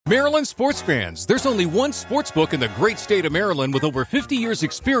Maryland sports fans, there's only one sports book in the great state of Maryland with over 50 years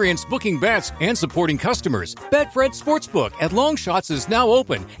experience booking bets and supporting customers. Betfred Sportsbook at Longshots is now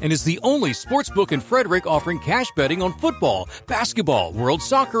open and is the only sportsbook in Frederick offering cash betting on football, basketball, world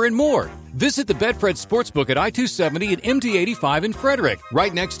soccer, and more. Visit the Betfred Sportsbook at I-270 and MD-85 in Frederick,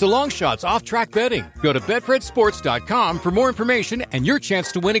 right next to Longshots off-track betting. Go to BetfredSports.com for more information and your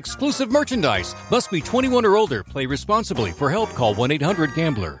chance to win exclusive merchandise. Must be 21 or older. Play responsibly. For help, call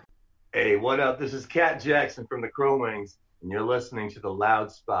 1-800-GAMBLER. Hey, what up? This is Cat Jackson from the Crow Wings, and you're listening to The Loud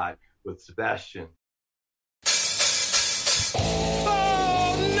Spot with Sebastian.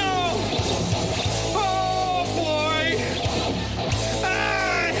 Oh, no! Oh, boy!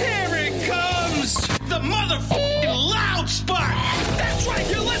 Ah, here it comes! The motherfucking Loud Spot! That's right,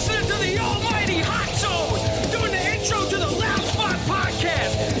 you're listening to the almighty Hot Zone! Doing the intro to the Loud Spot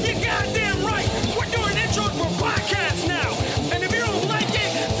podcast! You goddamn right! We're doing intros for podcasts now! And if you don't like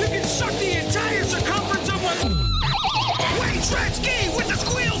it, you can suck the entire circumference of my Wayne Tretzky with the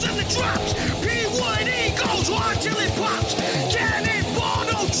squeals and the drops! P1E goes on till it pops! Cannonball,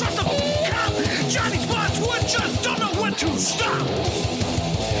 don't trust a cop! Johnny Spotswood just don't know when to stop!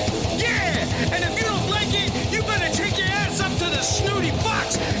 Yeah! And if you don't like it, you better take your ass up to the snooty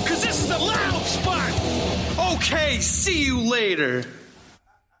box, cause this is the Loud Spot! Okay, see you later.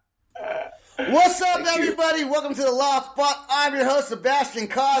 What's up, everybody? Welcome to the Loud Spot. I'm your host, Sebastian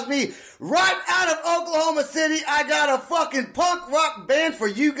Cosme. Right out of Oklahoma City, I got a fucking punk rock band for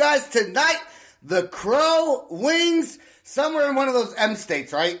you guys tonight. The Crow Wings. Somewhere in one of those M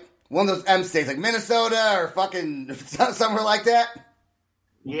states, right? One of those M states, like Minnesota or fucking somewhere like that.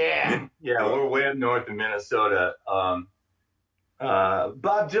 Yeah, we're way up north in Minnesota. Bob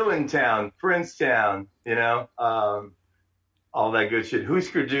Dylan Town, Prince Town, all that good shit.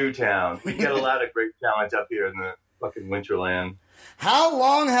 Husker Du Town. We got a lot of great talent up here in the fucking Winterland. How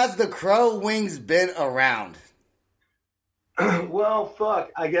long has the Crow Wings been around? Well,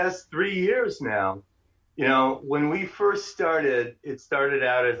 fuck, I guess 3 years now. When we first started, it started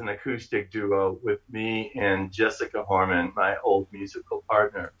out as an acoustic duo with me and Jessica Horman, my old musical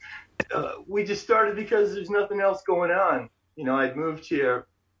partner. We just started because there's nothing else going on. I'd moved here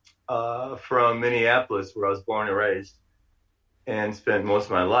from Minneapolis, where I was born and raised, and spent most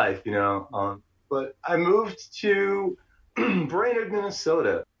of my life, but I moved to Brainerd,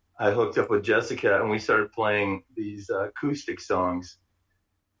 Minnesota. I hooked up with Jessica and we started playing these acoustic songs.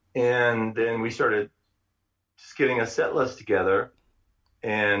 And then we started just getting a set list together.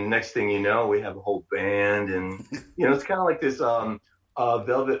 And next thing you know, we have a whole band. And, it's kind of like this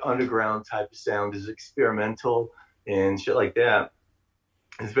Velvet Underground type of sound, is experimental and shit like that.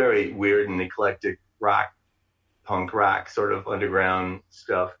 It's very weird and eclectic rock, punk rock sort of underground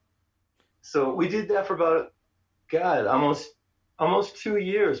stuff. So we did that for about, almost 2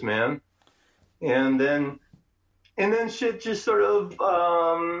 years, man. And then shit just sort of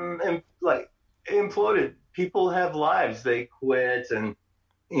imploded. People have lives. They quit, and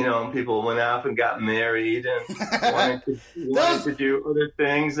people went off and got married and wanted to do other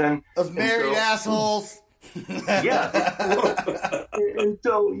things. And those married assholes. Yeah. And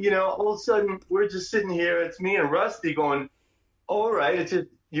so, all of a sudden we're just sitting here. It's me and Rusty going, all right, it's just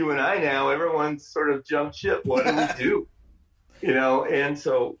you and I now. Everyone's sort of jumped ship. What do we do? And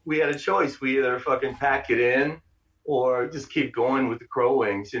so we had a choice. We either fucking pack it in or just keep going with the Crow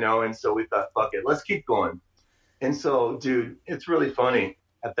Wings, and so we thought, fuck it, let's keep going. And so, dude, it's really funny.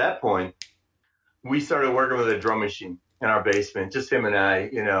 At that point, we started working with a drum machine in our basement, just him and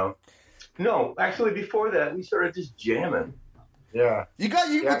I, No, actually, before that, we started just jamming. Yeah.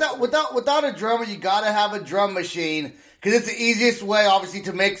 Without a drummer, you gotta have a drum machine, because it's the easiest way, obviously,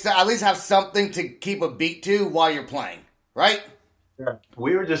 to at least have something to keep a beat to while you're playing, right? Yeah.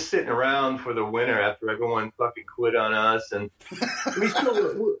 We were just sitting around for the winter after everyone fucking quit on us, and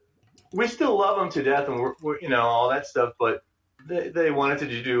we still love them to death, and we're all that stuff, but they wanted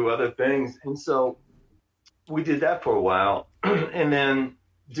to do other things, and so we did that for a while, and then,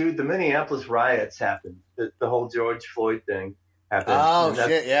 dude, the Minneapolis riots happened. The whole George Floyd thing happened. Oh,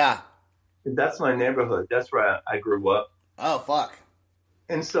 shit, yeah. That's my neighborhood. That's where I grew up. Oh, fuck.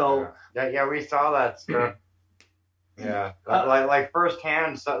 And so... Yeah, we saw that stuff. Yeah, like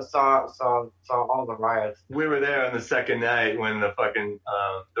firsthand saw all the riots. We were there on the second night when the fucking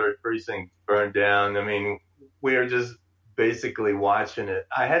third precinct burned down. I mean, we were just basically watching it.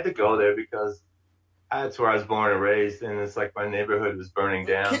 I had to go there because that's where I was born and raised, and it's like my neighborhood was burning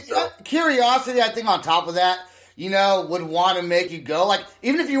down. Curiosity, I think, on top of that, would want to make you go. Like,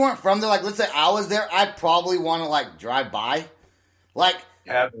 even if you weren't from there, like, let's say I was there, I'd probably want to, like, drive by. Like...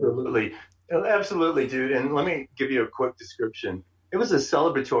 Absolutely. Absolutely, dude. And let me give you a quick description. it was a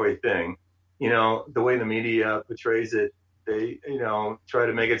celebratory thing. You know, the way the media portrays it, they, you know, try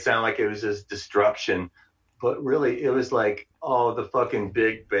to make it sound like it was just destruction. But really, it was like, oh, the fucking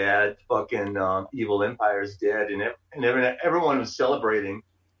big, bad, fucking evil empire's dead. And everyone was celebrating.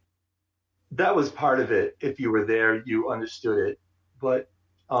 That was part of it. If you were there, you understood it. But,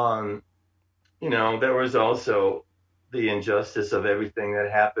 you know, there was also the injustice of everything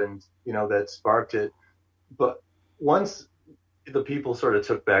that happened, you know, that sparked it. But once the people sort of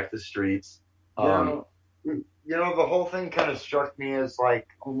took back the streets, you know, the whole thing kind of struck me as like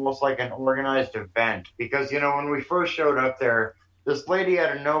almost like an organized event, because, you know, when we first showed up there, this lady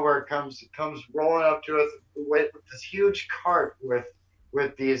out of nowhere comes rolling up to us with this huge cart with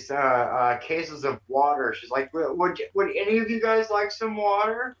these cases of water. She's like, would any of you guys like some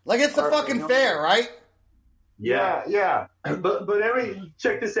water? Like it's the fucking fair, right? Yeah. But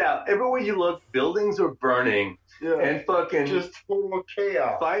check this out. Everywhere you look, buildings are burning. Yeah. And fucking just total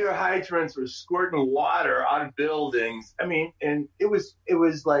chaos. Fire hydrants were squirting water on buildings. I mean, and it was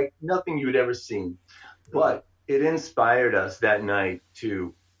like nothing you had ever seen. But it inspired us that night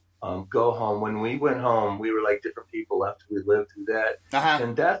to go home. When we went home, we were like different people after we lived through that. Uh-huh.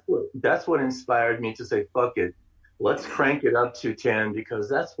 And that's what inspired me to say, fuck it. Let's crank it up to 10 because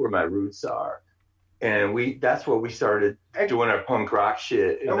that's where my roots are. And that's where we started doing our punk rock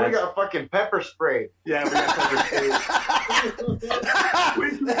shit. And we got fucking pepper spray. Yeah, we got pepper spray.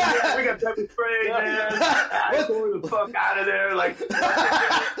 we got pepper spray, man. I tore the fuck out of there. Like,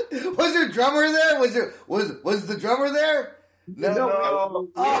 was there a drummer there? Was the drummer there? No.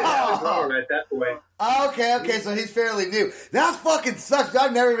 At that point. Okay. So he's fairly new. That fucking sucks.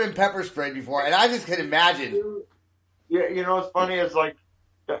 I've never been pepper sprayed before, and I just can imagine. Yeah, you know what's funny is like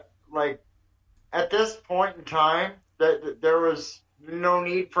at this point in time, that there was no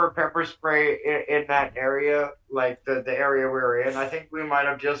need for pepper spray in that area, like the area we were in. I think we might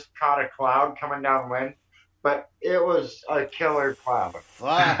have just caught a cloud coming downwind, but it was a killer cloud.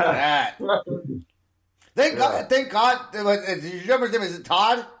 Fuck that. Thank God. Your drummer's name, is it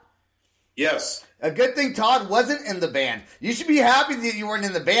Todd? Yes. A good thing Todd wasn't in the band. You should be happy that you weren't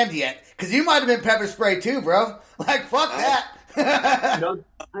in the band yet, because you might have been pepper spray too, bro. Like, fuck that. No,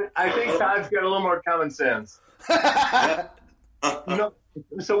 I think Todd's got a little more common sense.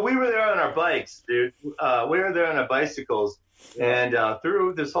 So we were there on our bikes, dude. We were there on our bicycles, and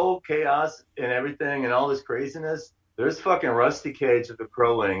through this whole chaos and everything and all this craziness, there's fucking Rusty Cage of the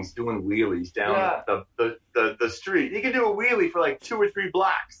Crow Wings doing wheelies down the street. You can do a wheelie for like 2 or 3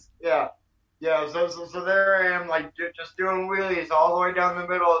 blocks. Yeah. So there I am, like just doing wheelies all the way down the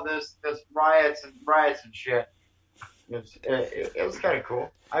middle of this riots and shit. It was kind of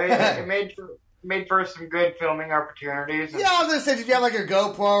cool. I mean, it made for some good filming opportunities. Yeah, I was gonna say, did you have like your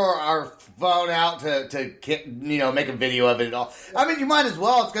GoPro or phone out to make a video of it at all? I mean, you might as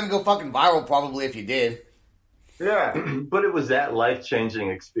well. It's gonna go fucking viral probably if you did. Yeah, but it was that life-changing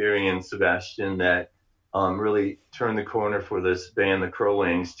experience, Sebastian, that really turned the corner for this band, the Crow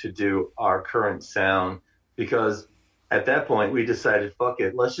Wings, to do our current sound. Because at that point, we decided, fuck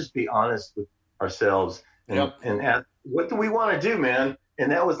it, let's just be honest with ourselves and ask, what do we want to do, man?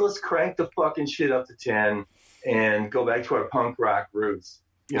 And that was, let's crank the fucking shit up to 10 and go back to our punk rock roots.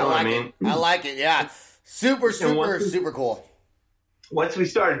 You know what I mean? I like it, yeah. Super cool. Once we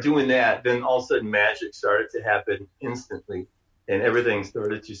started doing that, then all of a sudden magic started to happen instantly, and everything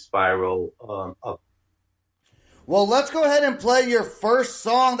started to spiral up. Well, let's go ahead and play your first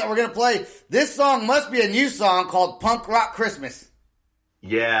song that we're going to play. This song must be a new song called Punk Rock Christmas.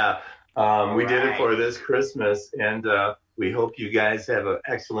 Yeah, we did it for this Christmas, and we hope you guys have an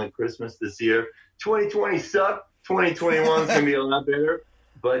excellent Christmas this year. 2020 sucked. 2021 is going to be a lot better.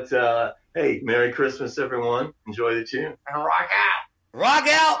 But, hey, Merry Christmas, everyone. Enjoy the tune. And rock out. Rock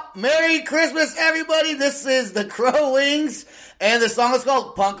out! Merry Christmas, everybody! This is the Crow Wings, and the song is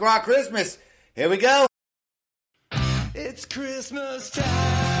called Punk Rock Christmas. Here we go. It's Christmas time,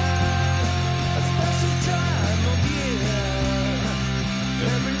 a special time of year.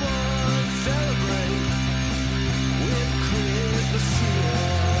 Everyone celebrate with Christmas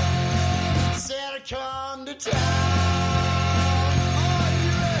cheer. Santa come to town.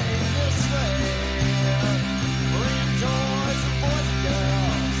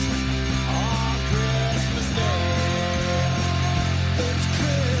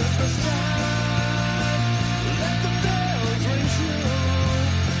 Christmas time, let the bells ring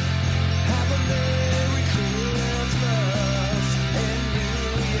true.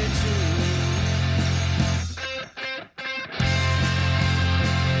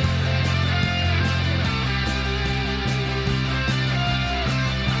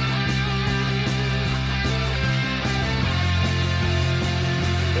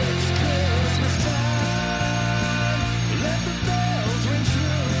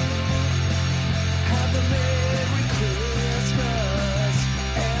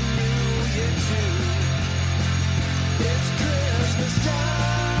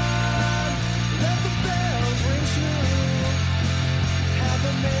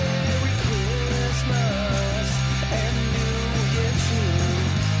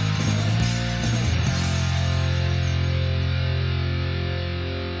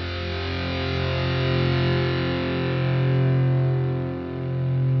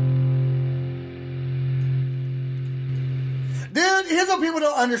 here's what people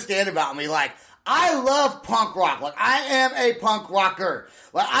don't understand about me. Like, I love punk rock. Like, I am a punk rocker.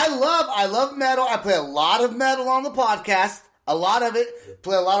 Like, I love metal. I play a lot of metal on the podcast. A lot of it.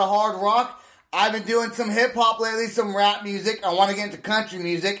 Play a lot of hard rock. I've been doing some hip hop lately, some rap music. I want to get into country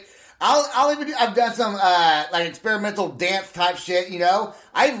music. I've done some like experimental dance type shit. You know,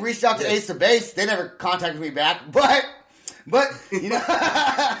 I reached out to Ace of Base. They never contacted me back, but you know,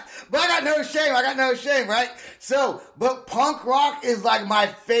 but I got no shame, right? So, but punk rock is like my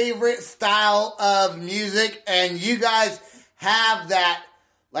favorite style of music, and you guys have that.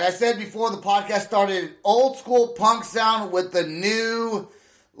 Like I said before the podcast started, old school punk sound with the new.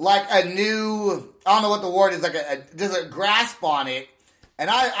 Like a new, I don't know what the word is, like there's a grasp on it. And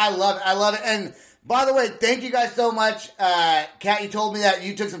I love it. I love it. And by the way, thank you guys so much. Kat, you told me that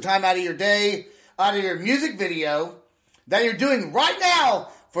you took some time out of your day, out of your music video that you're doing right now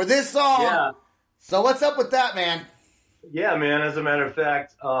for this song. Yeah. So what's up with that, man? Yeah, man. As a matter of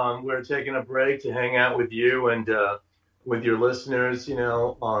fact, we're taking a break to hang out with you and with your listeners. You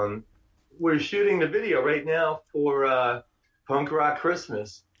know, we're shooting the video right now for Punk Rock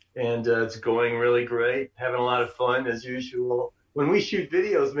Christmas. And it's going really great, having a lot of fun as usual. When we shoot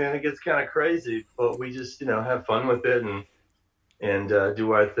videos, man, it gets kind of crazy, but we just, you know, have fun with it and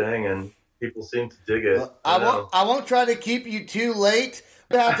do our thing, and people seem to dig it. Well, I won't try to keep you too late.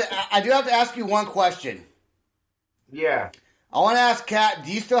 I do have to ask you one question. Yeah. I want to ask Kat,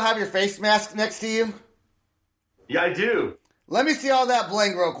 do you still have your face mask next to you? Yeah, I do. Let me see all that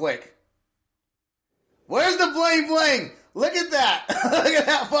bling real quick. Where's the bling bling? Look at that. Look at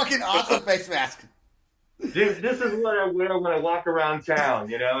that fucking awesome face mask. Dude, this is what I wear when I walk around town,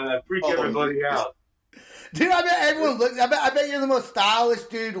 you know, and I freak everybody out. Dude, I bet everyone looks. I bet you're the most stylish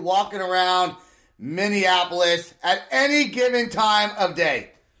dude walking around Minneapolis at any given time of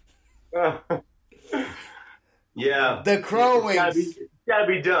day. Yeah. The Crow Wings. It's gotta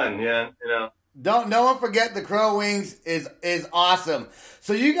be done, yeah, you know. Don't no one forget the Crow Wings is awesome.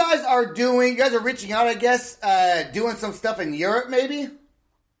 So you guys are reaching out, I guess, doing some stuff in Europe, maybe?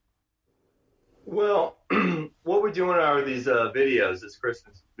 Well, what we're doing are these videos, this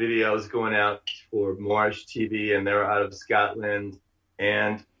Christmas videos going out for Marsh TV, and they're out of Scotland.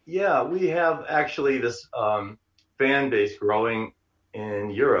 And yeah, we have actually this fan base growing in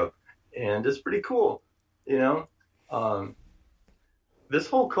Europe, and it's pretty cool, you know. This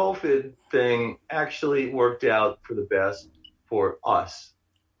whole COVID thing actually worked out for the best for us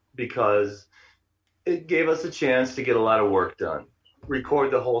because it gave us a chance to get a lot of work done,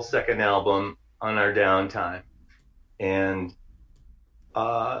 record the whole second album on our downtime. And,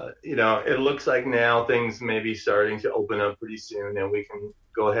 you know, it looks like now things may be starting to open up pretty soon, and we can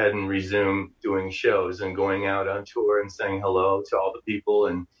go ahead and resume doing shows and going out on tour and saying hello to all the people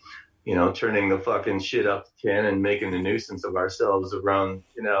and, you know, turning the fucking shit up to 10 and making a nuisance of ourselves around,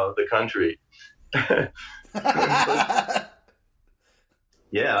 you know, the country.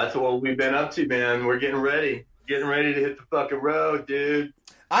 Yeah, that's what we've been up to, man. We're getting ready to hit the fucking road, dude.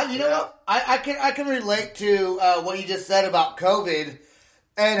 You know what? I can relate to what you just said about COVID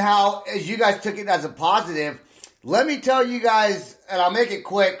and how as you guys took it as a positive. Let me tell you guys, and I'll make it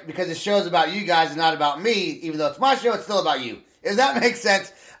quick because the show's about you guys and not about me. Even though it's my show, it's still about you. Does that make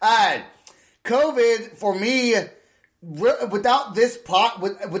sense? COVID for me, without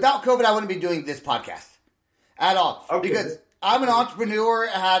COVID, I wouldn't be doing this podcast at all. Okay. Because I'm an entrepreneur,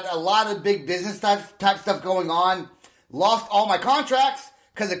 had a lot of big business type stuff going on, lost all my contracts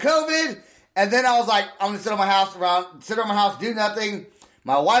because of COVID, and then I was like, I'm gonna sit on my house, do nothing.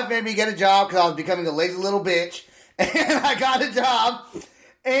 My wife made me get a job because I was becoming a lazy little bitch, and I got a job.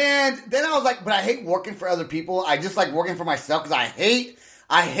 And then I was like, but I hate working for other people. I just like working for myself because I hate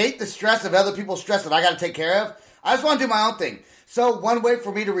the stress of other people's stress that I got to take care of. I just want to do my own thing. So one way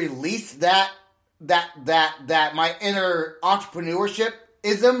for me to release that my inner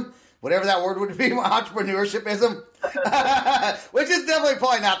entrepreneurship-ism, whatever that word would be, my entrepreneurship-ism, which is definitely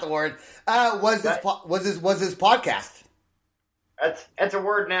probably not the word, was this podcast. That's a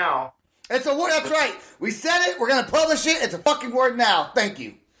word now. It's a word, that's right. We said it, we're going to publish it, it's a fucking word now. Thank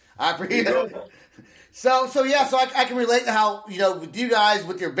you. I appreciate it. So I can relate to how, you know, with you guys,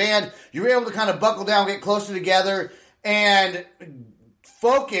 with your band, you were able to kind of buckle down, get closer together, and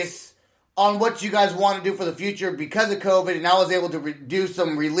focus on what you guys want to do for the future because of COVID, and I was able to do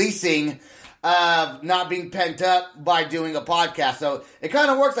some releasing of not being pent up by doing a podcast. So it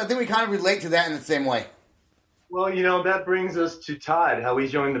kind of works. I think we kind of relate to that in the same way. Well, you know, that brings us to Todd, how he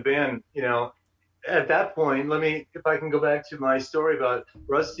joined the band. You know, at that point, if I can go back to my story about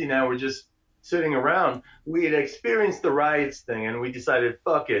Rusty and I were just sitting around. We had experienced the riots thing, and we decided,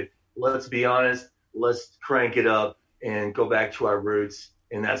 fuck it, let's be honest, let's crank it up and go back to our roots.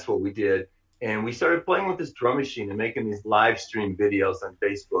 And that's what we did. And we started playing with this drum machine and making these live stream videos on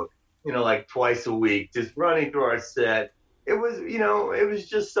Facebook, like twice a week, just running through our set. It was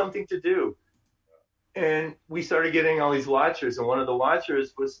just something to do. And we started getting all these watchers. And one of the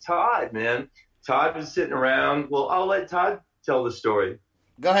watchers was Todd, man. Todd was sitting around. Well, I'll let Todd tell the story.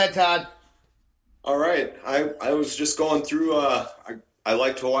 Go ahead, Todd. All right. I was just going through, I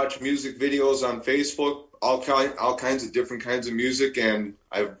like to watch music videos on Facebook, all kinds of different kinds of music. And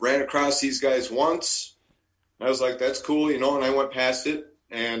I ran across these guys once. I was like, that's cool, and I went past it.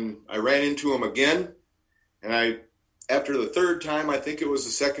 And I ran into them again. And after the third time, I think it was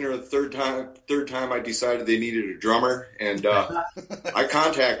the second or the third time, I decided they needed a drummer. And I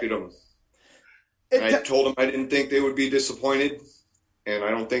contacted them. And I told them I didn't think they would be disappointed. And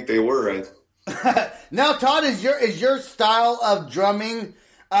I don't think they were. Now, Todd, is your style of drumming,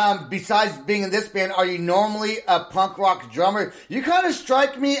 besides being in this band, are you normally a punk rock drummer? You kind of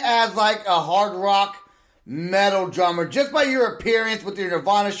strike me as like a hard rock metal drummer, just by your appearance with your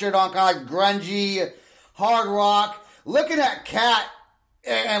Nirvana shirt on, kind of like grungy, hard rock. Looking at Kat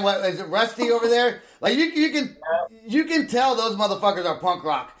and what is it, Rusty over there? Like you can tell those motherfuckers are punk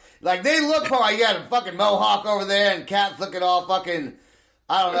rock. Like they look like you got a fucking mohawk over there, and Kat's looking all fucking,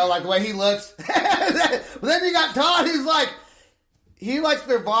 I don't know, like the way he looks. But then you got Todd, who's like, he likes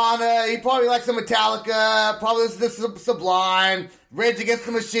Nirvana, he probably likes some Metallica, probably listens to Sublime, Rage Against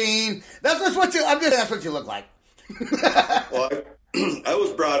the Machine. That's what you look like. Well, I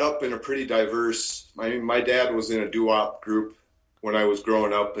was brought up in a pretty diverse, my dad was in a doo-wop group when I was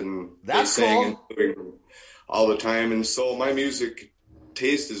growing up, and they sang cool. all the time. And so my music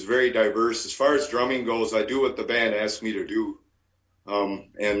taste is very diverse. As far as drumming goes, I do what the band asks me to do.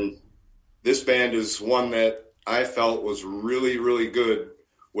 And this band is one that I felt was really, really good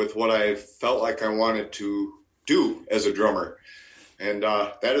with what I felt like I wanted to do as a drummer. And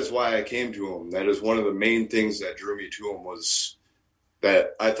that is why I came to them. That is one of the main things that drew me to them, was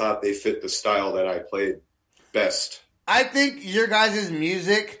that I thought they fit the style that I played best. I think your guys'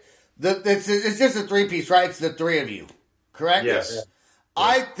 music, it's just a three-piece, right? It's the three of you, correct? Yes. Yeah.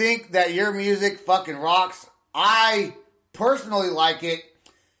 I think that your music fucking rocks. I personally like it.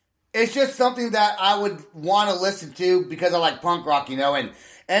 It's just something that I would want to listen to because I like punk rock, and I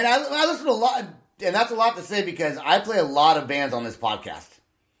listen to a lot, and that's a lot to say because I play a lot of bands on this podcast.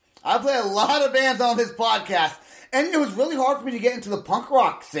 And it was really hard for me to get into the punk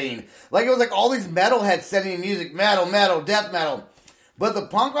rock scene. Like, it was like all these metalheads sending me music, metal, death metal. But the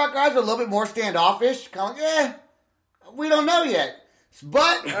punk rock guys are a little bit more standoffish. Kind of like, we don't know yet.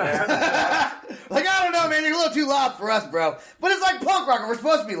 But, like, I don't know, man, you're a little too loud for us, bro. But it's like punk rock, we're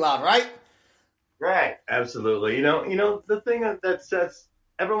supposed to be loud, right? Right. Absolutely. The thing that sets,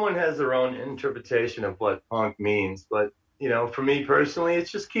 everyone has their own interpretation of what punk means. But, for me personally,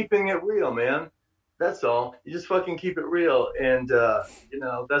 it's just keeping it real, man. That's all. You just fucking keep it real. And,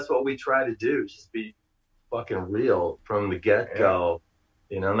 that's what we try to do. Just be fucking real from the get-go.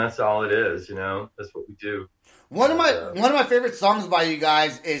 And that's all it is, That's what we do. One of my favorite songs by you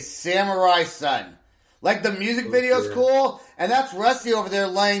guys is Samurai Son. Like, the music video's cool, and that's Rusty over there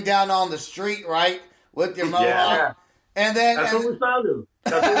laying down on the street, right? With your mohawk. Yeah. And then That's what we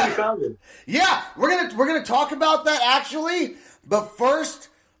found him. Yeah, we're gonna talk about that actually. But first,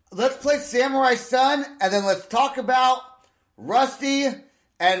 let's play Samurai Son, and then let's talk about Rusty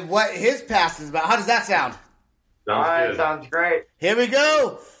and what his past is about. How does that sound? Sounds great. Here we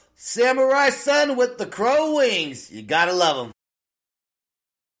go. Samurai Son with the Crow Wings. You gotta love him.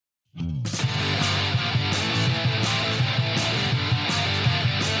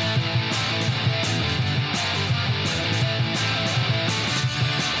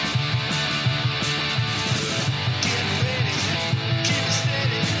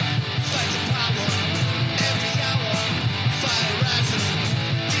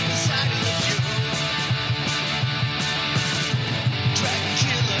 Dragon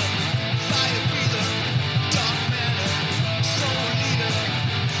killer, fire breather, dark matter.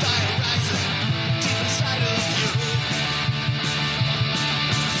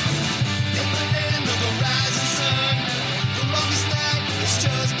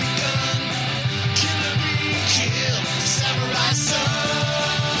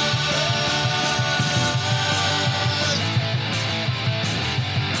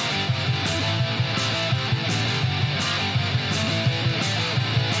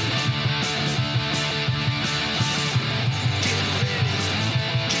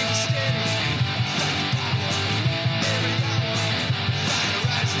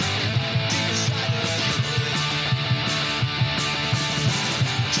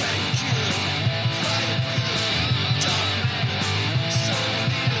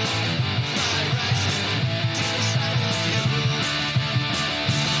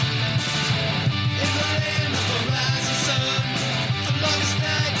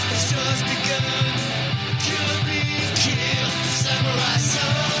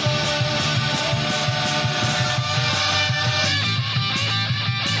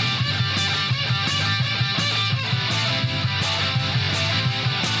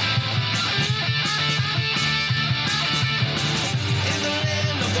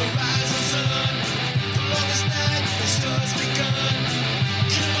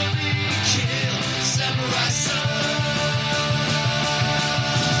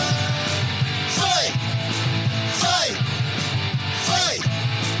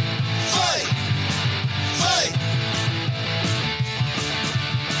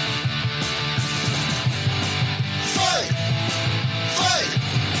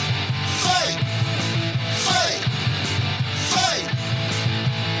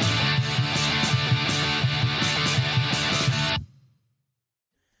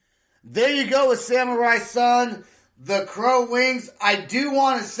 There you go with Samurai Sun, The Crow Wings. I do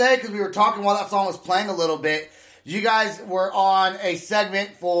want to say, because we were talking while that song was playing a little bit, you guys were on a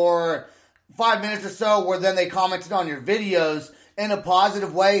segment for 5 minutes or so where then they commented on your videos in a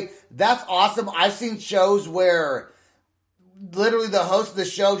positive way. That's awesome. I've seen shows where literally the host of the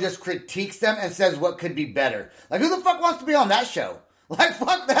show just critiques them and says what could be better. Like, who the fuck wants to be on that show? Like,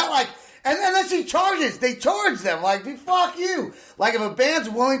 fuck that. Like, and then she charges. They charge them. Like, dude, fuck you. Like, if a band's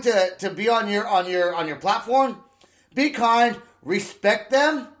willing to be on your platform, be kind, respect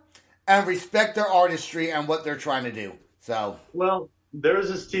them, and respect their artistry and what they're trying to do. So, well, there was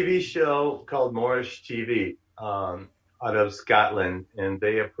this TV show called Moorish TV out of Scotland, and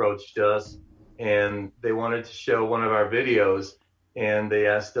they approached us, and they wanted to show one of our videos, and they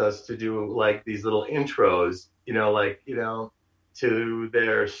asked us to do like these little intros,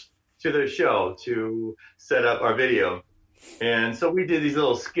 to their show to set up our video. And so we did these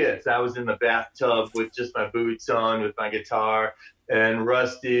little skits. I was in the bathtub with just my boots on with my guitar, and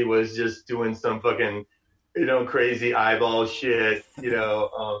Rusty was just doing some fucking, crazy eyeball shit,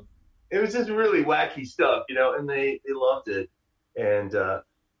 it was just really wacky stuff, and they loved it. And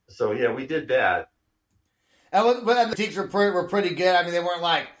so, yeah, we did that. But the critiques were pretty good. I mean, they weren't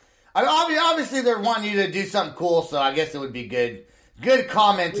like, obviously they're wanting you to do something cool, so I guess it would be good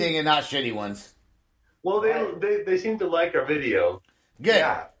commenting and not shitty ones. Well, they seem to like our video. Good.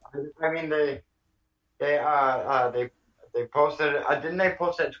 Yeah, I mean they posted. Didn't they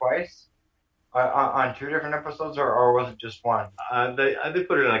post it twice on 2 different episodes, or was it just one? They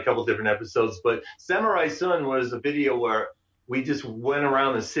put it on a couple different episodes, but Samurai Sun was a video where we just went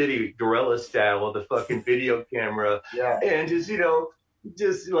around the city guerrilla style with a fucking video camera, and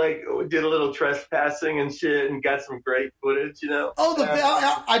just like did a little trespassing and shit and got some great footage,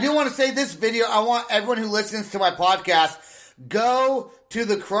 I do want to say this video, I want everyone who listens to my podcast, go to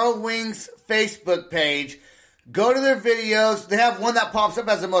the Crow Wings Facebook page, go to their videos. They have one that pops up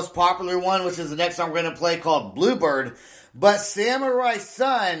as the most popular one, which is the next song we're going to play, called Bluebird. But Samurai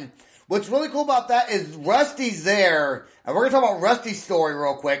Sun, what's really cool about that is Rusty's there, and we're going to talk about Rusty's story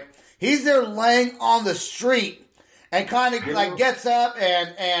real quick. He's there laying on the street and kind of like gets up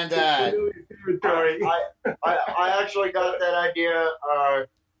and I actually got that idea.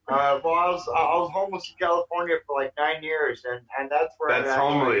 I was homeless in California for like 9 years, and that's where that's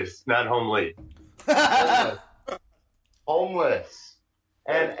homeless, not homely. Homeless,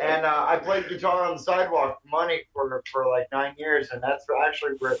 and I played guitar on the sidewalk for money for like 9 years, and that's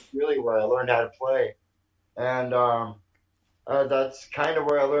actually where I learned how to play, and that's kind of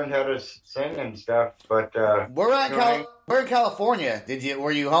where I learned how to sing and stuff. But where in California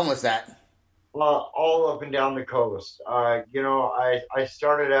were you homeless at? Well, all up and down the coast. I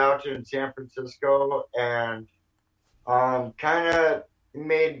started out in San Francisco and kind of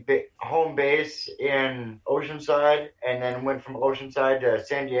made home base in Oceanside, and then went from Oceanside to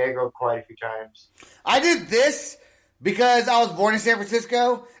San Diego quite a few times. I did this because I was born in San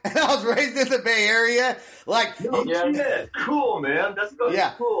Francisco and I was raised in the Bay Area. Like, cool, man. That's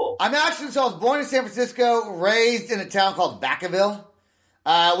cool. I was born in San Francisco, raised in a town called Vacaville,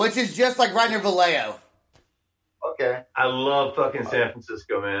 which is just like right near Vallejo. Okay. I love fucking San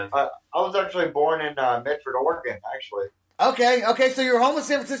Francisco, man. I was actually born in Medford, Oregon, actually. Okay, so you're home in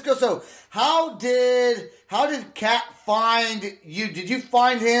San Francisco. So how did Cat find you? Did you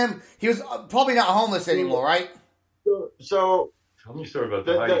find him? He was probably not homeless anymore, right? So tell me a story about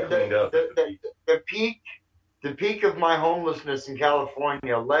how you cleaned up. The peak of my homelessness in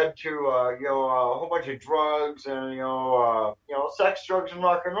California led to a whole bunch of drugs and sex, drugs, and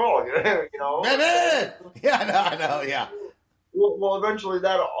rock and roll. Yeah, I know, yeah. Well, eventually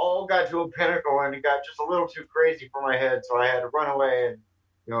that all got to a pinnacle, and it got just a little too crazy for my head, so I had to run away. And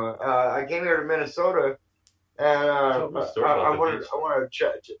I came here to Minnesota, and I want to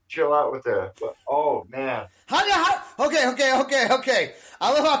chill out with the. Oh man! Okay.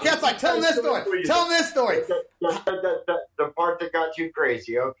 I love how Cat's like, tell him this story. Tell him this story. The part that got too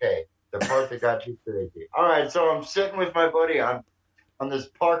crazy. Okay, the part that got too crazy. All right, so I'm sitting with my buddy on this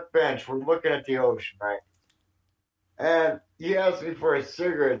park bench. We're looking at the ocean, right? And he asked me for a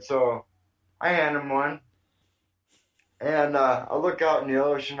cigarette, so I hand him one. And I look out in the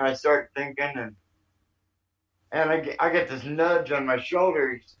ocean, I start thinking, and I get this nudge on my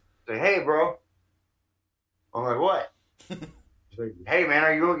shoulder. He says, "Hey, bro." I'm like, "What?" He's like, "Hey, man,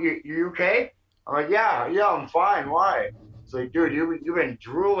 are you okay?" I'm like, yeah, I'm fine. Why? He's like, "Dude, you've been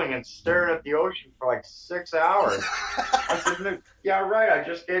drooling and staring at the ocean for like 6 hours." I said, "Yeah, right. I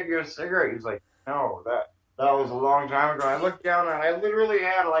just gave you a cigarette." He's like, "No, that was a long time ago." I looked down and I literally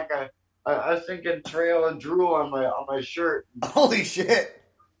had like a sinking trail of drool on my shirt. Holy shit!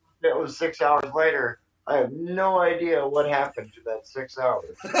 it was 6 hours later. I have no idea what happened to that 6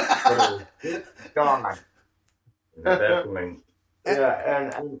 hours. It's gone. At that point.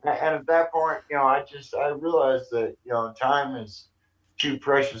 Yeah, and at that point, I realized that time is too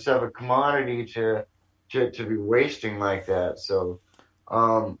precious of a commodity to be wasting like that. So,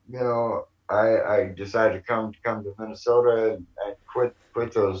 I decided to come to Minnesota and quit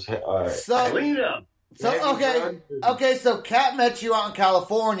those. So Cat met you out in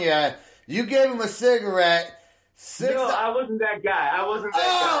California. You gave him a cigarette. No, I wasn't that guy.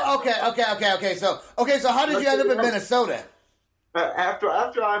 Okay. So how did you end up in Minnesota? After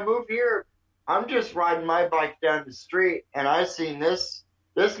I moved here, I'm just riding my bike down the street, and I seen this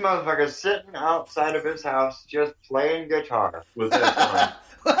motherfucker sitting outside of his house just playing guitar. Was that fun?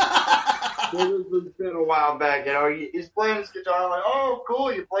 It's been a while back, he's playing his guitar. I'm like, oh,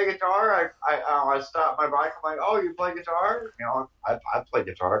 cool, you play guitar? I stopped my bike. I'm like, oh, you play guitar? I play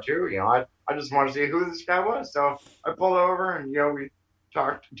guitar too. I just want to see who this guy was. So I pulled over and we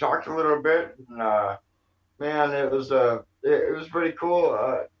talked a little bit. And man, it was pretty cool.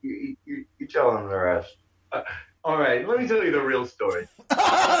 You tell him the rest. All right, let me tell you the real story.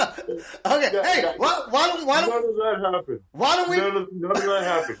 Okay, hey, why don't none of that happened? Why don't we? None of that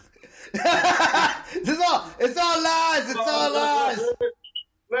happened. It's all lies. It's all lies.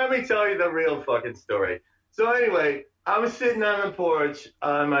 Let me tell you the real fucking story. So anyway, I was sitting on the porch,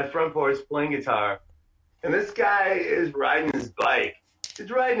 on my front porch, playing guitar, and this guy is riding his bike. He's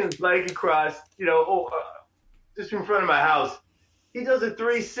riding his bike across, just in front of my house. He does a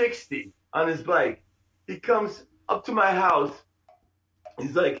 360 on his bike. He comes up to my house.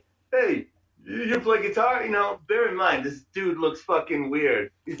 He's like, "Hey, you play guitar?" Bear in mind, this dude looks fucking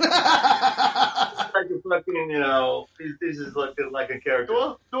weird. He's like a fucking, he's just looking like a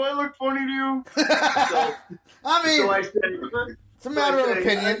character. Do I look funny to you? I said, it's a matter of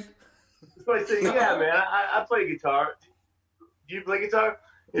opinion. So I say, yeah, man, I play guitar. Do you play guitar?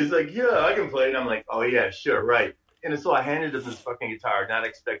 He's like, yeah, I can play. And I'm like, oh, yeah, sure, right. And so I handed him this fucking guitar, not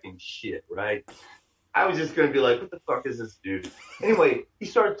expecting shit, right? I was just going to be like, what the fuck is this dude? Anyway, he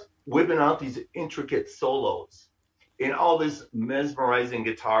starts whipping out these intricate solos and all this mesmerizing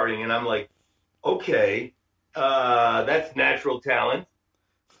guitaring. And I'm like, okay, that's natural talent.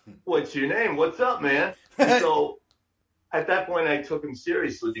 What's your name? What's up, man? And so at that point, I took him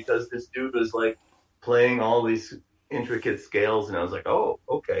seriously because this dude was like playing all these intricate scales. And I was like, oh,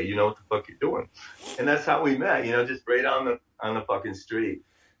 okay, you know what the fuck you're doing. And that's how we met, just right on the fucking street.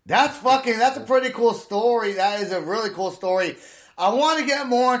 That's a pretty cool story. That is a really cool story. I want to get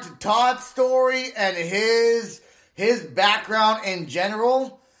more into Todd's story and his background in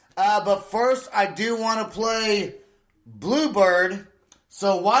general. But first, I do want to play Bluebird.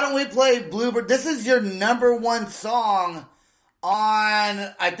 So why don't we play Bluebird? This is your number one song on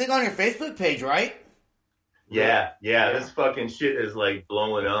your Facebook page, right? Yeah. This fucking shit is like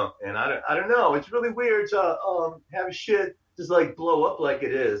blowing up. And I don't know. It's really weird to have shit just like blow up like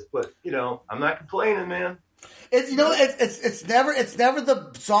it is, but I'm not complaining, man. It's never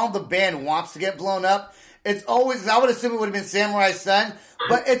the song the band wants to get blown up. It's always, I would assume it would have been Samurai Son,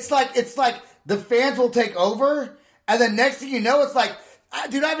 but it's like the fans will take over, and then next thing you know, it's like,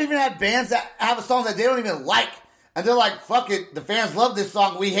 dude, I've even had bands that have a song that they don't even like, and they're like, fuck it, the fans love this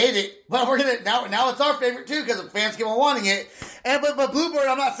song, we hate it, but we're gonna now it's our favorite too because the fans keep on wanting it. And but Bluebird,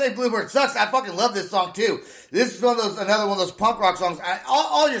 I'm not saying Bluebird sucks. I fucking love this song too. This is another one of those punk rock songs.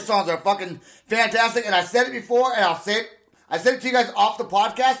 All your songs are fucking fantastic. And I said it before, and I said it to you guys off the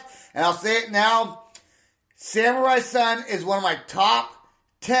podcast, and I'll say it now. Samurai Son is one of my top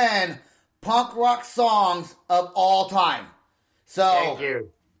 10 punk rock songs of all time. So, thank you.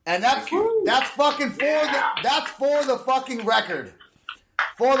 And that's fucking that's for the fucking record.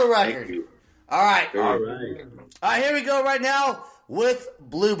 For the record. All right. All right. All right, here we go right now with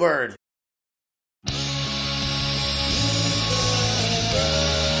Bluebird.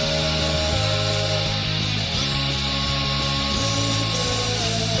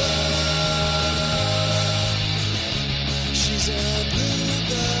 She's a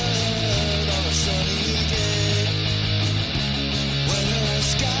bluebird on a sunny day when her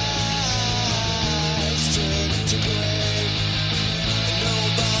skies turn to gray and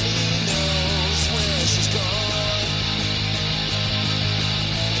nobody knows where she's gone.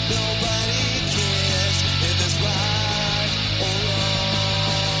 Nobody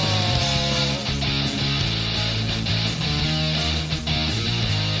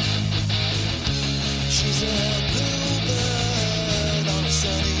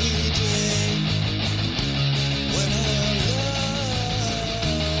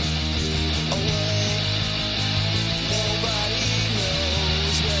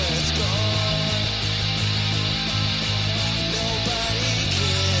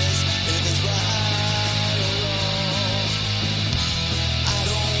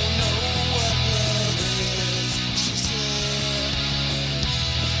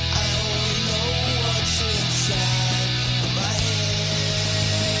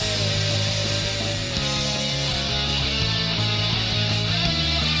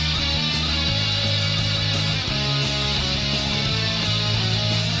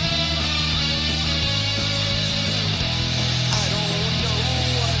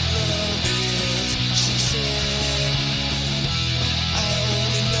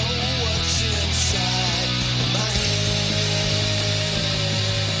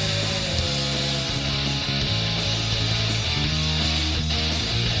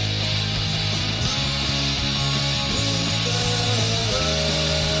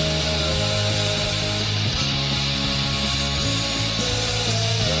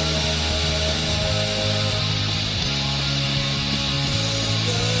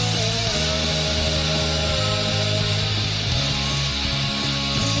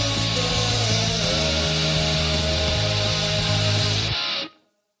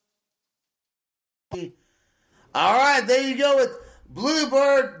All right, there you go with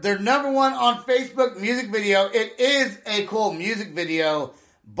Bluebird. They're number one on Facebook music video. It is a cool music video,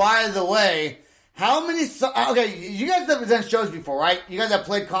 by the way. How many... Okay, you guys have done shows before, right? You guys have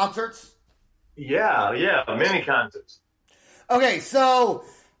played concerts? Yeah, many concerts. Okay, so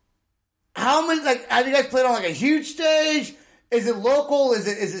how many... Like, have you guys played on like a huge stage? Is it local? Is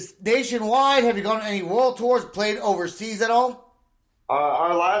it nationwide? Have you gone on any world tours? Played overseas at all?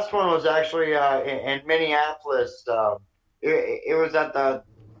 Our last one was actually in Minneapolis. It was at the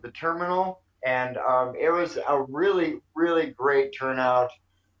terminal, and it was a really, really great turnout.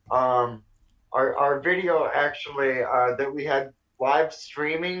 Our video actually that we had live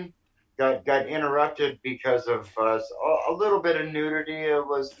streaming got interrupted because of a little bit of nudity. It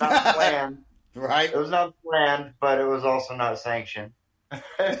was not planned. Right. It was not planned, but it was also not sanctioned. We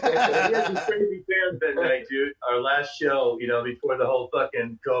had some crazy fans that night, dude. Our last show, before the whole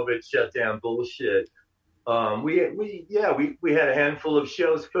fucking COVID shutdown bullshit. We had a handful of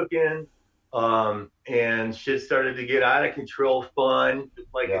shows cooking, and shit started to get out of control, fun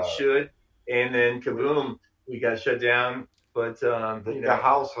like it should, and then kaboom, we got shut down. But the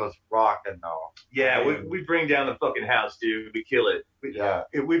house was rocking though. Yeah, we bring down the fucking house, dude. We kill it.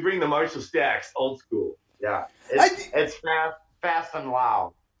 We bring the Marshall Stacks, old school. Yeah, it's fast and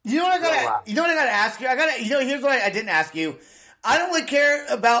loud. You know what I gotta ask you? Here's what I didn't ask you. I don't really care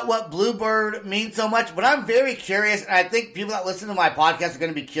about what Bluebird means so much, but I'm very curious, and I think people that listen to my podcast are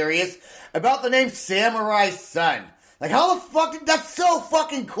going to be curious about the name Samurai Son. Like, how the fuck that's so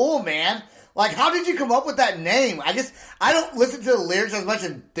fucking cool, man. Like, how did you come up with that name? I don't listen to the lyrics as much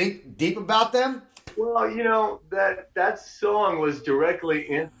and think deep about them. Well, that song was directly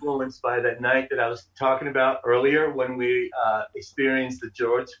influenced by that night that I was talking about earlier when we experienced the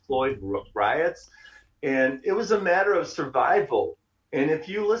George Floyd riots. And it was a matter of survival. And if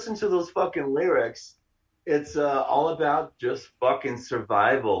you listen to those fucking lyrics, it's all about just fucking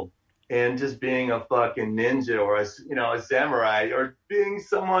survival and just being a fucking ninja or a samurai or being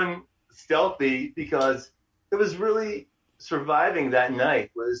someone stealthy, because it was really surviving that night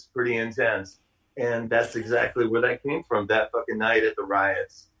was pretty intense. And that's exactly where that came from, that fucking night at the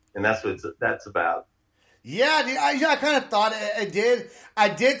riots. And that's what that's about. Yeah, dude, I kind of thought it did. I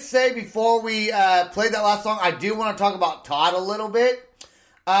did say before we played that last song, I do want to talk about Todd a little bit.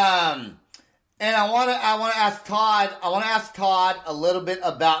 And I want to ask Todd. I want to ask Todd a little bit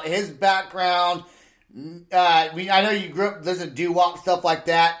about his background. I know you grew up listening to doo-wop, stuff like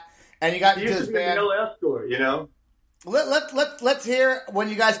that, and you got into this band. Escort, Let's hear when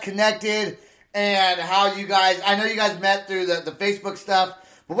you guys connected and how you guys. I know you guys met through the Facebook stuff.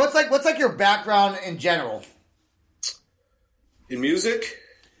 But what's like your background in general? In music?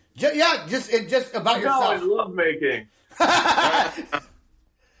 Just about yourself. I love making.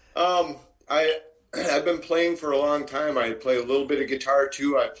 I've been playing for a long time. I play a little bit of guitar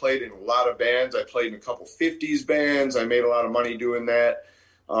too. I played in a lot of bands. I played in a couple 50s bands. I made a lot of money doing that.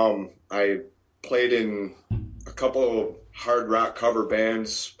 I played in a couple of hard rock cover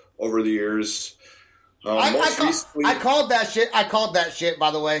bands over the years. I called that shit. By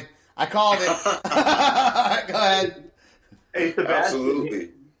the way, I called it. Go ahead. Hey, Sebastian,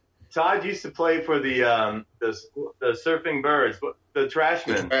 absolutely. Todd used to play for the Surfing Birds, the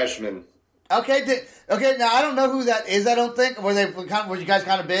Trashmen. The Trashmen. Okay. Now I don't know who that is. I don't think were you guys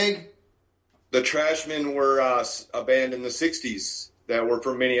kind of big? The Trashmen were a band in the '60s that were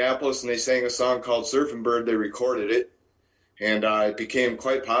from Minneapolis, and they sang a song called "Surfing Bird." They recorded it. And it became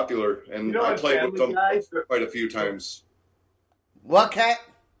quite popular, and I played with them quite a few times. What, Cat?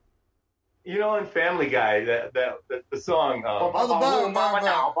 In Family Guy, the song.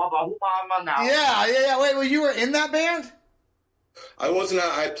 Yeah. Wait, well, you were in that band? I wasn't.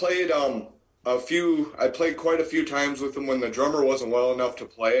 I played I played quite a few times with them when the drummer wasn't well enough to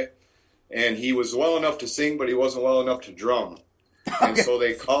play, and he was well enough to sing, but he wasn't well enough to drum. And so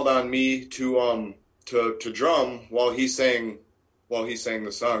they called on me to drum while he sang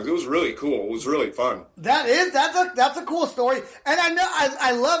the songs. It was really cool. It was really fun. That's a cool story. And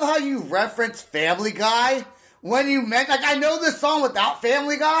I love how you reference Family Guy when you meant, like, I know this song without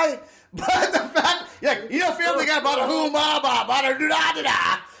Family Guy, but the fact, Family Guy, bada hoo ma ba bada doo da da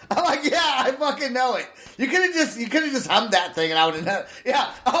da. I'm like, yeah, I fucking know it. You could have just hummed that thing and I would have known.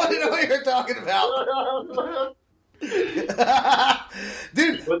 Yeah, I would have known what you're talking about.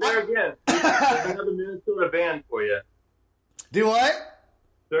 Dude, but there again, there's another Minnesota band for you. Do what?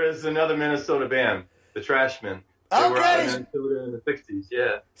 There is another Minnesota band, the Trashmen. They were out in Minnesota in the '60s.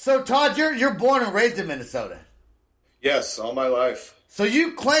 Yeah. So Todd, you're born and raised in Minnesota. Yes, all my life. So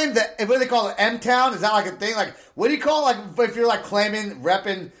you claim that, what do they call it, M-Town? Is that like a thing? Like, what do you call, like, if you're like claiming,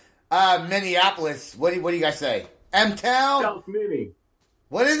 repping Minneapolis. What do you guys say? M-Town? South Mini.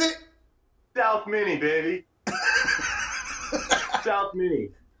 What is it? South Mini, baby. South Mini.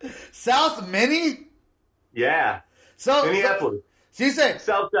 South Mini? Yeah. So Minneapolis. So you say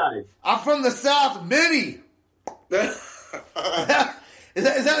South Side. I'm from the South Mini. Is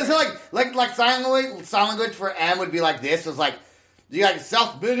that like sign language for M would be like this? It's like you got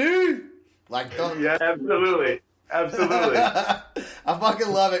South Mini. Like yeah, absolutely. Absolutely. I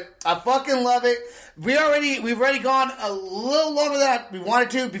fucking love it. We've already gone a little longer than we wanted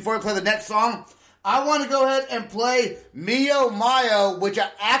to before we play the next song. I want to go ahead and play Mio Mayo, which I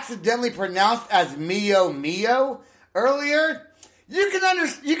accidentally pronounced as Mio Mio earlier. You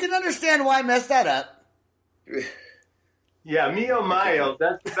can understand why I messed that up. Yeah, Mio Mayo.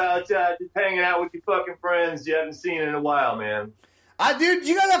 That's about just hanging out with your fucking friends you haven't seen in a while, man. Dude,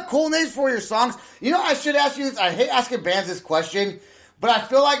 you guys have cool names for your songs. You know, I should ask you this. I hate asking bands this question, but I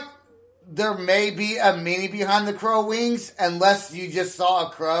feel like there may be a meaning behind the crow wings unless you just saw a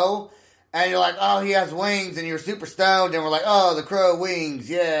crow and you're like, oh, he has wings, and you're super stoned, and we're like, oh, the crow wings.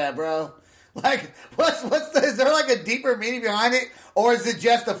 Yeah, bro. Like, is there like a deeper meaning behind it, or is it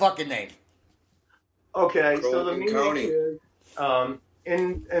just a fucking name? Okay, so the Crow meaning County. is,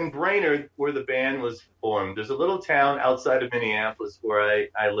 in Brainerd, where the band was formed, there's a little town outside of Minneapolis where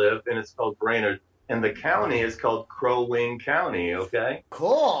I live, and it's called Brainerd. And the county is called Crow Wing County, okay?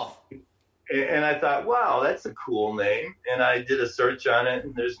 Cool. And I thought, wow, that's a cool name. And I did a search on it,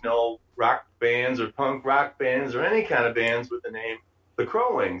 and there's no rock bands or punk rock bands or any kind of bands with the name The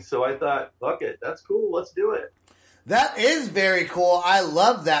Crow Wings. So I thought, fuck it, that's cool, let's do it. That is very cool. I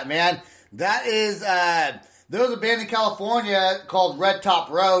love that, man. That is, there was a band in California called Red Top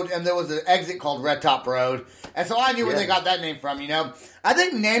Road, and there was an exit called Red Top Road. And so I knew where they got that name from, you know. I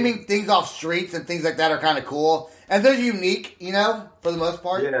think naming things off streets and things like that are kind of cool. And they're unique, you know, for the most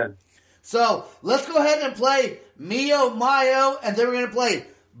part. Yeah. So let's go ahead and play Mio Mayo, and then we're going to play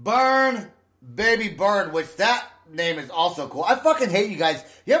Burn Baby Burn, which that name is also cool. I fucking hate you guys.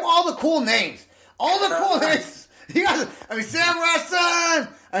 You have all the cool names. All the cool names. You guys, I mean, Samurai Sun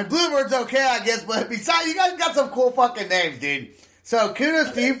and Bluebird's okay, I guess, but besides, you guys got some cool fucking names, dude. So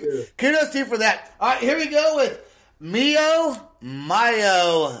kudos to you. Kudos to you for that. All right, here we go with Mio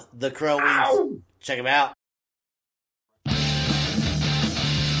Mayo, the Crow Wings. Ow. Check him out.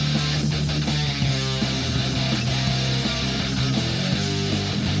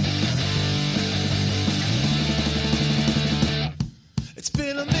 It's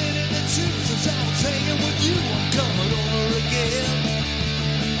been a minute or two since I was hanging with you. I'm coming over again.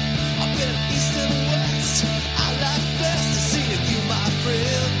 I've been east and west. I like best to see you, my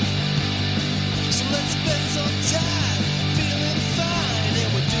friend. So let's spend some time feeling fine, and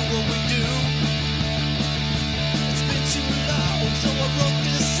we do what we do. It's been too long, so I wrote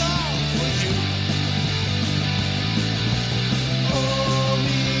this song for you. Oh,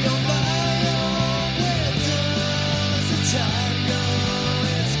 me, oh, my, oh, where does the time go?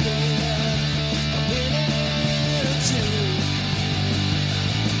 It's been a minute or two.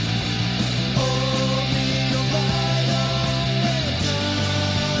 Oh, me, oh, my, oh, where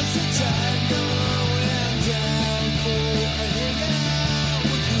does the time go? And down for a hangout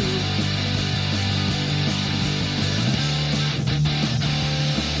with you.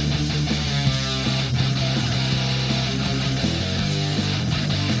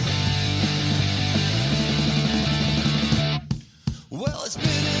 Well, it's been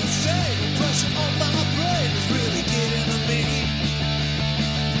insane. Pressure on my brain is really getting to me.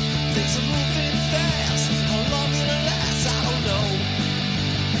 Things are moving fast. How long it'll last, I don't know.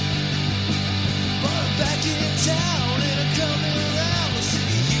 But I'm back in town and I'm coming around to see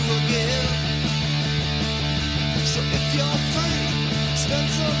you again. So if you're free, spend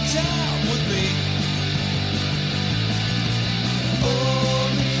some time with me. Oh,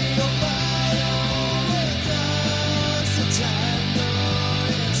 me, oh, my, oh, where does the time go?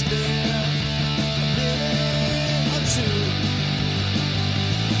 It's been a minute or two.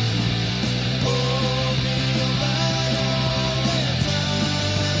 Oh, me, oh, my, oh, where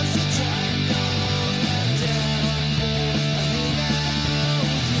does the time go? And down for a hangout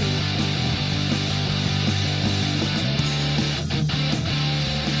with you.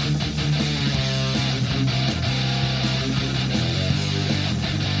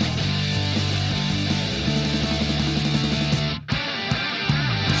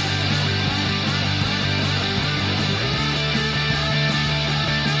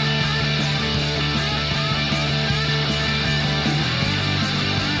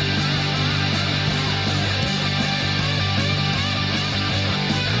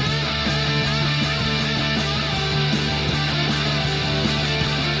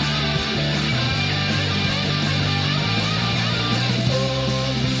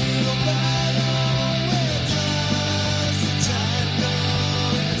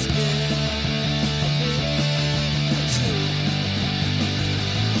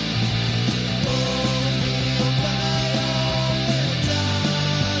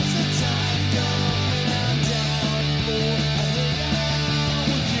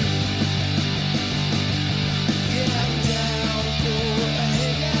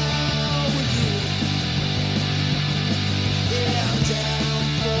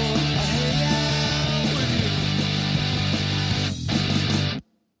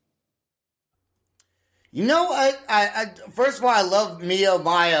 You know, I first of all, I love Mio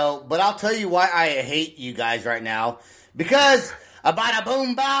Mayo, but I'll tell you why I hate you guys right now. Because bada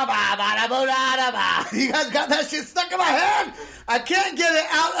boom ba ba bada bo da da ba. You guys got that shit stuck in my head. I can't get it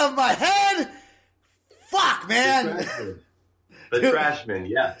out of my head. Fuck, man. The Trashmen,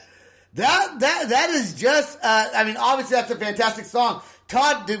 yes. That is just. I mean, obviously that's a fantastic song.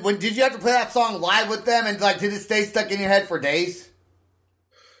 Todd, did you have to play that song live with them, and like, did it stay stuck in your head for days?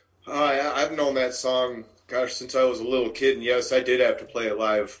 I've known that song, gosh, since I was a little kid, and yes, I did have to play it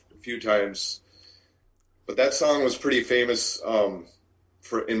live a few times. But that song was pretty famous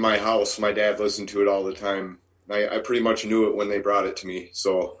in my house. My dad listened to it all the time. I pretty much knew it when they brought it to me.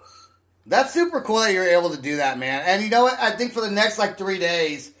 So that's super cool that you're able to do that, man. And you know what? I think for the next 3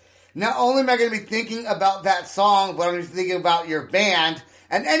 days, not only am I going to be thinking about that song, but I'm going to be thinking about your band.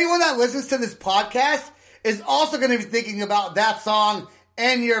 And anyone that listens to this podcast is also going to be thinking about that song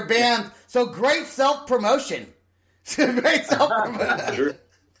and your band. So great self-promotion. Great self-promotion. Sure.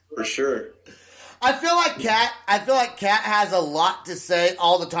 For sure. I feel like Cat has a lot to say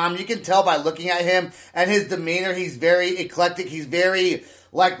all the time. You can tell by looking at him and his demeanor. He's very eclectic. He's very,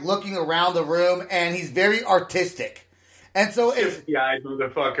 looking around the room, and he's very artistic. And so if... eyed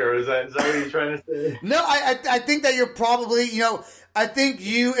motherfucker. Is that what you're trying to say? No, I think that you're probably, I think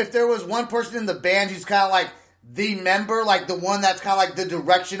if there was one person in the band who's kind of like the member, like the one that's kind of like the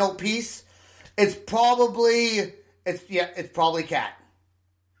directional piece, it's probably Cat.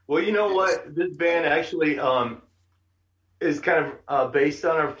 Well, you know what? This band actually is kind of based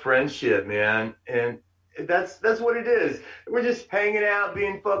on our friendship, man, and that's what it is. We're just hanging out,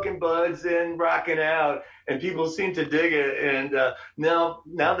 being fucking buds, and rocking out, and people seem to dig it. And now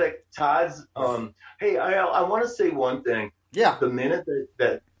that Todd's, hey, I want to say one thing. Yeah. The minute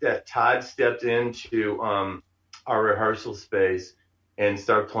that Todd stepped into our rehearsal space and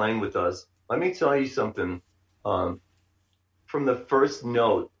started playing with us, let me tell you something. From the first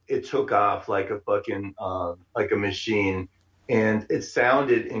note, it took off like a fucking like a machine, and it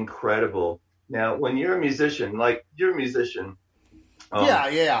sounded incredible. Now, when you're a musician,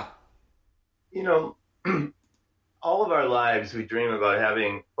 yeah. All of our lives we dream about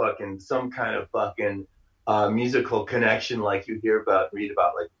having fucking some kind of fucking musical connection, like you read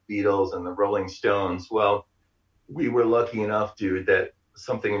about like the Beatles and the Rolling Stones. Well, we were lucky enough, dude, that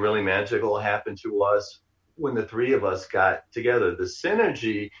something really magical happened to us when the three of us got together. The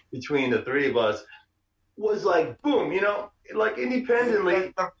synergy between the three of us was like, boom, like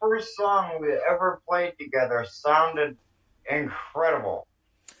independently. The first song we ever played together sounded incredible.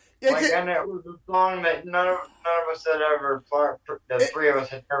 And it was a song that none of us had ever, the three of us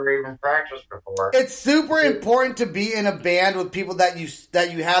had never even practiced before. It's super important to be in a band with people that you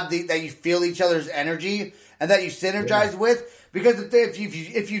feel each other's energy and that you synergize with, because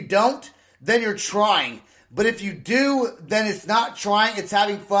if you don't, then you're trying. But if you do, then it's not trying, it's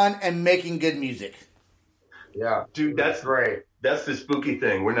having fun and making good music. Yeah. Dude, that's great. That's the spooky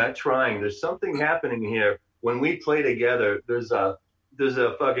thing. We're not trying. There's something happening here. When we play together, there's a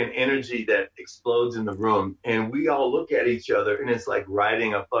fucking energy that explodes in the room, and we all look at each other, and it's like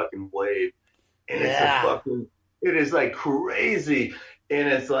riding a fucking wave. And it is like crazy. And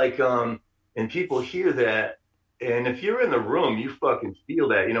it's like, and people hear that. And if you're in the room, you fucking feel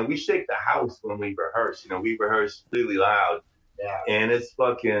that. We shake the house when we rehearse. We rehearse really loud. Yeah. And it's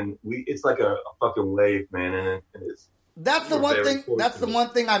fucking, it's like a fucking wave, man. And it's. That's the one thing. That's the one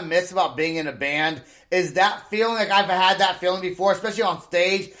thing I miss about being in a band, is that feeling. Like, I've had that feeling before, especially on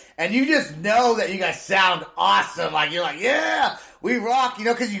stage, and you just know that you guys sound awesome. Like, you're like, yeah, we rock,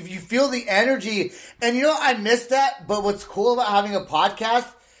 because you feel the energy. And I miss that. But what's cool about having a podcast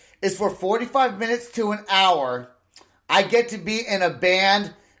is for 45 minutes to an hour, I get to be in a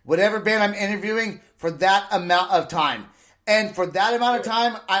band, whatever band I'm interviewing, for that amount of time. And for that amount of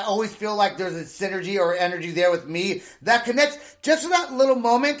time, I always feel like there's a synergy or energy there with me that connects just for that little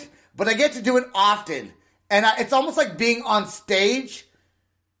moment, but I get to do it often. And it's almost like being on stage,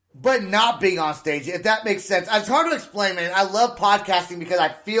 but not being on stage, if that makes sense. It's hard to explain, man. I love podcasting because I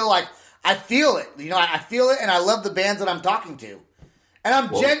feel it. I feel it, and I love the bands that I'm talking to. And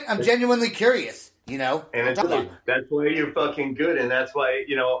I'm genuinely curious. And that's why you're fucking good, and that's why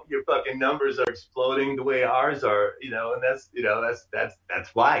your fucking numbers are exploding the way ours are, and that's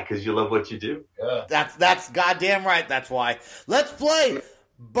why, because you love what you do. Yeah. That's goddamn right. That's why. Let's play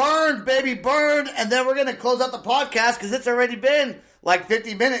Burn, Baby Burn, and then we're gonna close out the podcast because it's already been like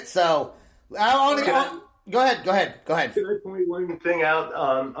 50 minutes. So go ahead. Can I point one thing out?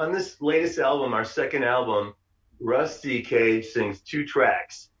 On this latest album, our second album, Rusty Cage sings 2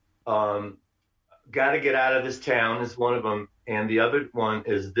 tracks. Gotta Get Out of This Town is one of them, and the other one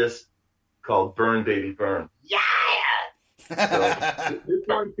is This called Burn Baby Burn. Yeah! So, this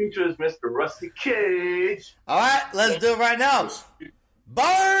one features Mr. Rusty Cage. All right, let's do it right now.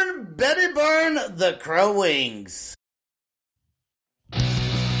 Burn, Baby Burn, the Crow Wings.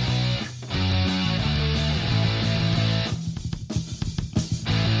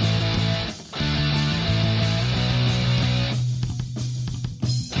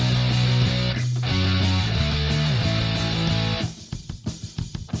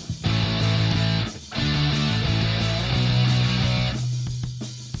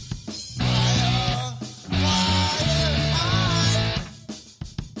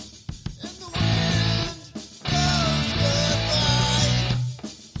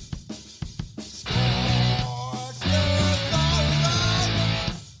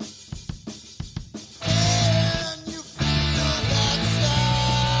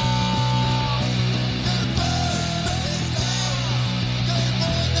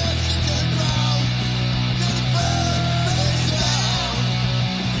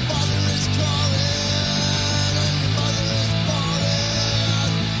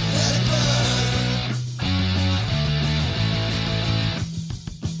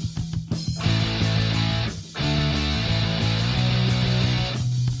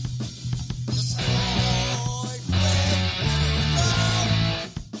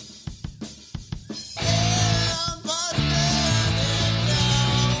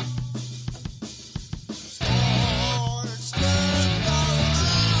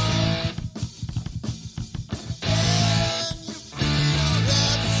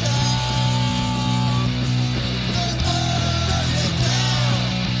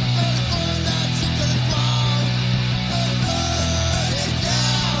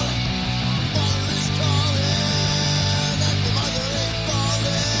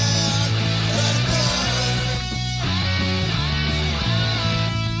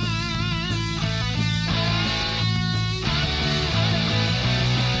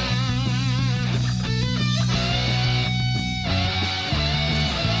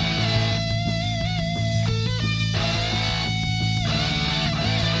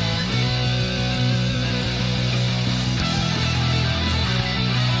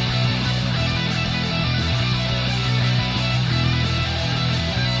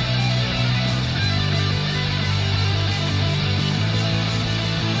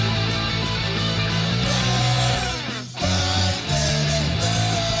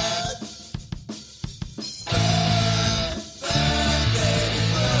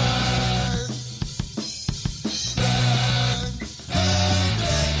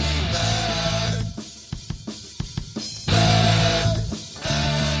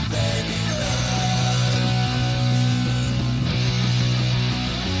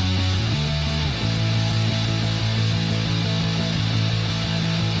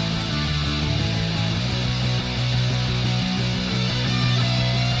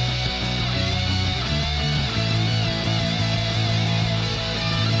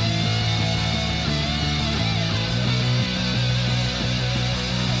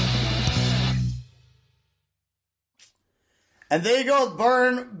 And there you go,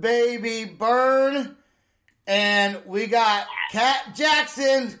 Burn Baby Burn. And we got Cat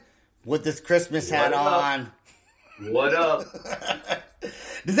Jackson with this Christmas hat on. What up?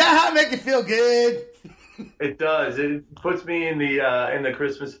 Does that hat make you feel good? It does. It puts me in the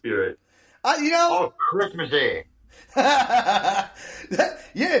Christmas spirit. Oh, Christmassy. Yeah,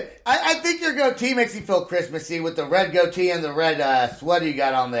 I think your goatee makes you feel Christmassy with the red goatee and the red sweater you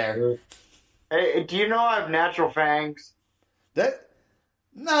got on there. Hey, do you know I have natural fangs?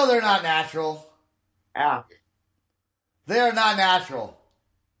 No, they're not natural. Yeah. They are not natural.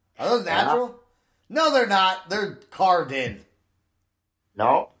 Are those natural? No, they're not. They're carved in.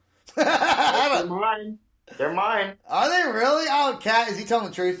 No. They're mine. They're mine. Are they really? Oh, Cat, is he telling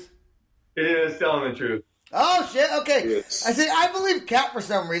the truth? It is telling the truth. Oh shit! Okay, Yes. I see. I believe Cat for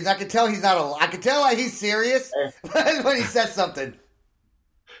some reason. I can tell he's not. I can tell like he's serious when he says something.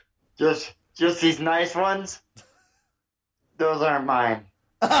 Just these nice ones. Those aren't mine.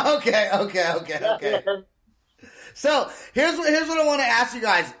 Okay. So here's what I want to ask you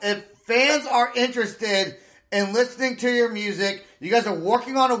guys. If fans are interested in listening to your music, you guys are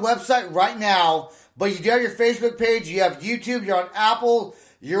working on a website right now, but you do have your Facebook page, you have YouTube, you're on Apple,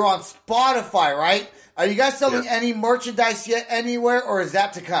 you're on Spotify, right? Are you guys selling any merchandise yet anywhere, or is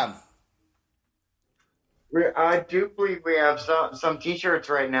that to come? I do believe we have some T-shirts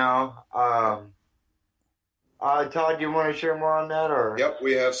right now. Todd, do you want to share more on that, or? Yep,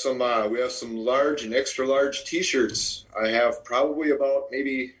 we have some large and extra large T-shirts. I have probably about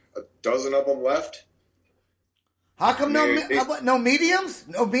maybe a dozen of them left. How come no mediums?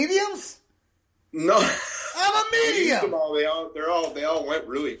 No mediums? No. I'm a medium. They all went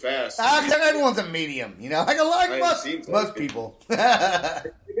really fast. Everyone's a medium, you know. Most people. You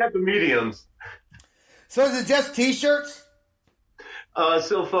got the mediums. So is it just T-shirts?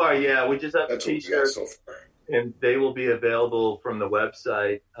 So far, yeah. We just have the T-shirts, so far. And they will be available from the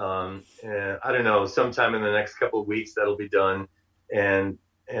website. And I don't know, sometime in the next couple of weeks that'll be done, and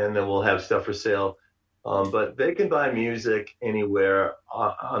then we'll have stuff for sale. But they can buy music anywhere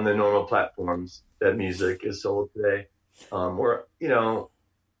on the normal platforms that music is sold today. We're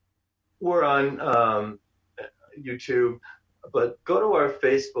on YouTube, but go to our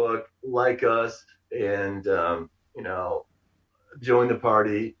Facebook, like us, and join the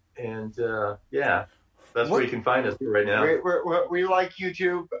party. And that's where you can find us right now. We like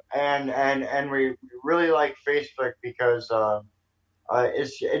YouTube and we really like Facebook because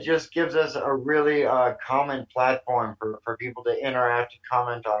it just gives us a really common platform for people to interact and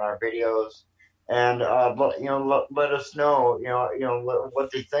comment on our videos, and let us know what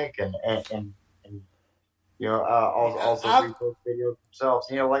they think and also repost videos themselves.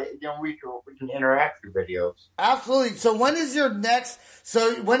 We can interact through videos. Absolutely. So when is your next?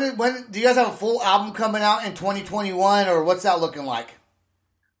 So when do you guys have a full album coming out in 2021, or what's that looking like?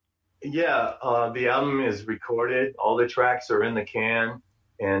 Yeah, the album is recorded. All the tracks are in the can,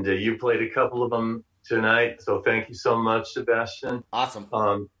 and you played a couple of them tonight. So thank you so much, Sebastian. Awesome.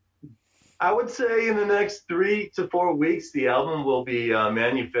 I would say in the next 3 to 4 weeks, the album will be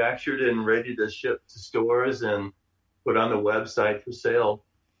manufactured and ready to ship to stores and put on the website for sale.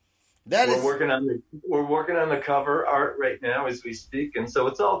 We're working on the cover art right now as we speak, and so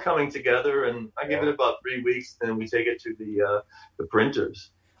it's all coming together. And I give it about 3 weeks, then we take it to the printers.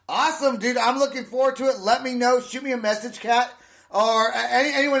 Awesome, dude. I'm looking forward to it. Let me know. Shoot me a message, Kat, or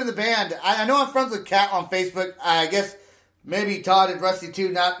anyone in the band. I know I'm friends with Kat on Facebook. I guess maybe Todd and Rusty too.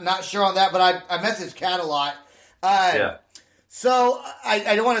 Not sure on that, but I message Kat a lot. So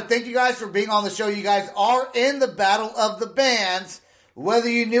I want to thank you guys for being on the show. You guys are in the Battle of the Bands. Whether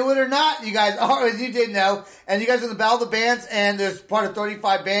you knew it or not, you guys are, as you did know. And you guys are in the Battle of the Bands, and there's part of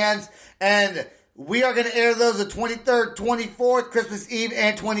 35 bands. And we are going to air those the 23rd, 24th, Christmas Eve,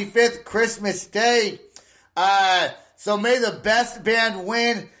 and 25th, Christmas Day. So may the best band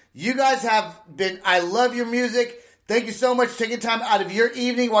win. You guys have been, I love your music. Thank you so much for taking time out of your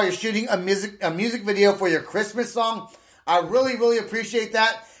evening while you're shooting a music video for your Christmas song. I really, really appreciate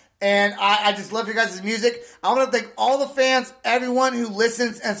that. And I just love your guys' music. I want to thank all the fans, everyone who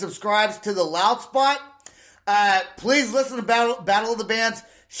listens and subscribes to The Loud Spot. Please listen to Battle of the Bands.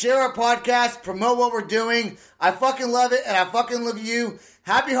 Share our podcast. Promote what we're doing. I fucking love it, and I fucking love you.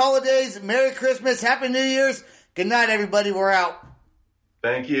 Happy holidays. Merry Christmas. Happy New Year's. Good night, everybody. We're out.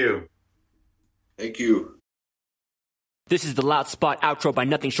 Thank you. Thank you. This is the Loud Spot outro by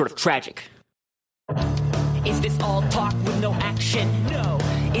Nothing Short of Tragic. Is this all talk with no action? No.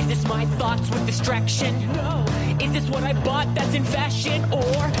 Is this my thoughts with distraction? No. Is this what I bought that's in fashion?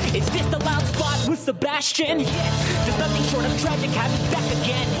 Or is this the Loud Spot with Sebastian? Yes. Does Nothing Short of Tragic have his back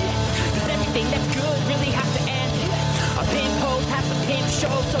again? Yes. Does everything that's good really have to end? Yes. A pin post has to pin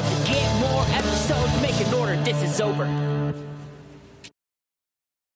show, so to get more episodes, make an order, this is over.